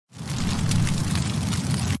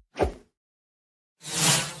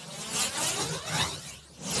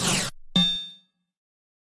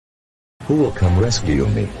Who will come rescue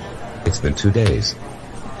me? It's been 2 days.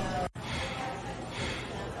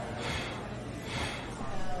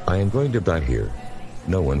 I am going to die here.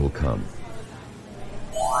 No one will come.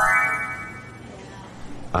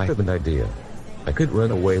 I have an idea. I could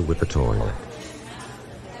run away with the toilet.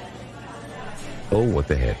 Oh, what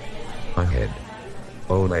the heck? My head.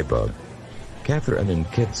 Oh, my bug. Catherine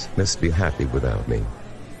and kids must be happy without me.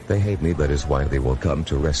 They hate me, that is why they will come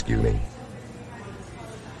to rescue me.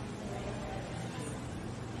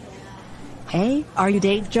 Hey, are you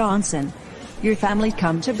Dave Johnson? Your family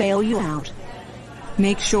come to bail you out.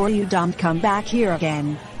 Make sure you don't come back here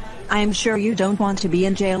again. I am sure you don't want to be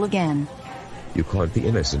in jail again. You caught the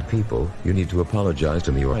innocent people. You need to apologize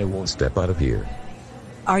to me or I won't step out of here.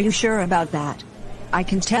 Are you sure about that? I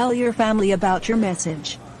can tell your family about your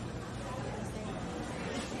message.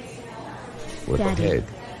 What Daddy. the heck?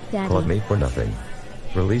 Daddy. Caught me for nothing.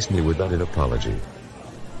 Release me without an apology.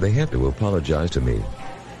 They have to apologize to me.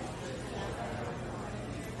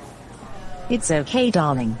 It's okay,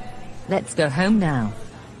 darling. Let's go home now.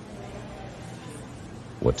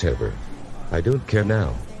 Whatever. I don't care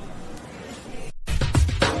now.